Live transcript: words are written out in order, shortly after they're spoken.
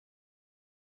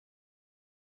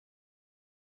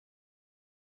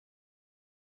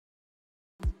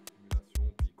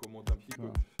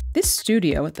This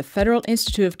studio at the Federal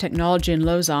Institute of Technology in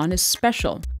Lausanne is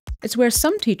special. It's where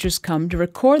some teachers come to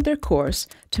record their course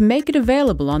to make it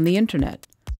available on the internet.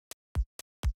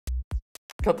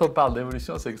 It's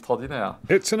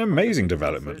an amazing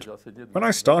development. When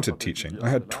I started teaching, I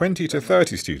had 20 to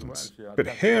 30 students. But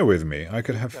here with me, I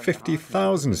could have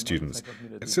 50,000 students.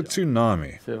 It's a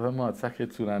tsunami.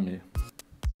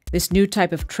 This new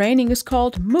type of training is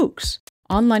called MOOCs,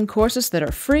 online courses that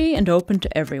are free and open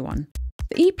to everyone.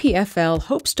 The EPFL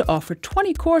hopes to offer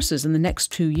 20 courses in the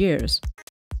next 2 years.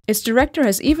 Its director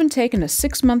has even taken a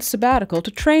 6-month sabbatical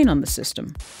to train on the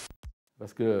system.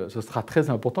 It's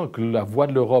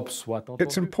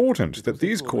important that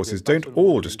these courses don't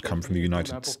all just come from the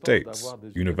United States.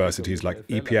 Universities like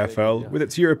EPFL, with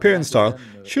its European style,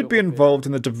 should be involved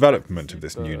in the development of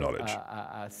this new knowledge.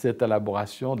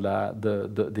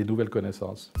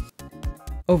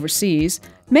 Overseas,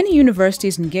 many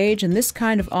universities engage in this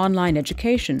kind of online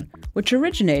education, which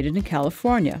originated in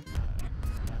California.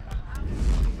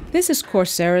 This is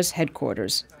Coursera's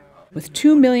headquarters. With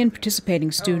 2 million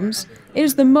participating students, it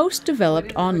is the most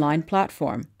developed online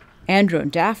platform. Andrew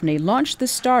and Daphne launched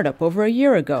this startup over a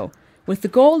year ago, with the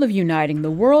goal of uniting the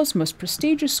world's most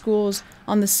prestigious schools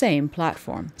on the same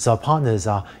platform. So our partners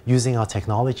are using our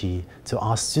technology to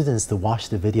ask students to watch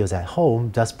the videos at home,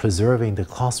 thus preserving the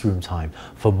classroom time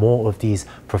for more of these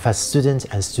professor-student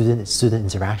and student-student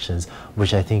interactions,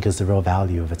 which I think is the real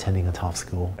value of attending a top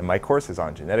school. And my course is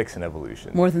on genetics and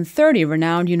evolution. More than 30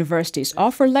 renowned universities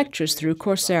offer lectures through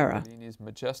Coursera.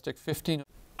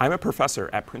 I'm a professor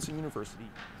at Princeton University.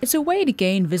 It's a way to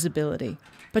gain visibility,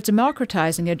 but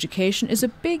democratizing education is a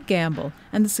big gamble,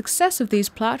 and the success of these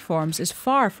platforms is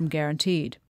far from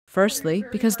guaranteed. Firstly,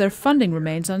 because their funding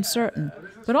remains uncertain,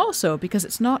 but also because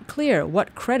it's not clear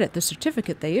what credit the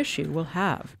certificate they issue will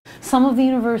have. Some of the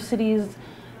universities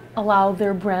allow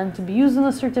their brand to be used in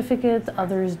the certificate,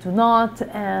 others do not,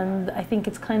 and I think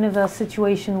it's kind of a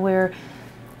situation where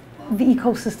the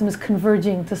ecosystem is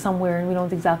converging to somewhere and we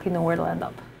don't exactly know where it'll end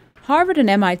up. Harvard and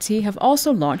MIT have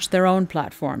also launched their own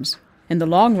platforms. In the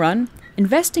long run,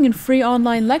 investing in free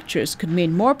online lectures could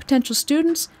mean more potential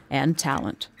students and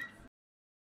talent.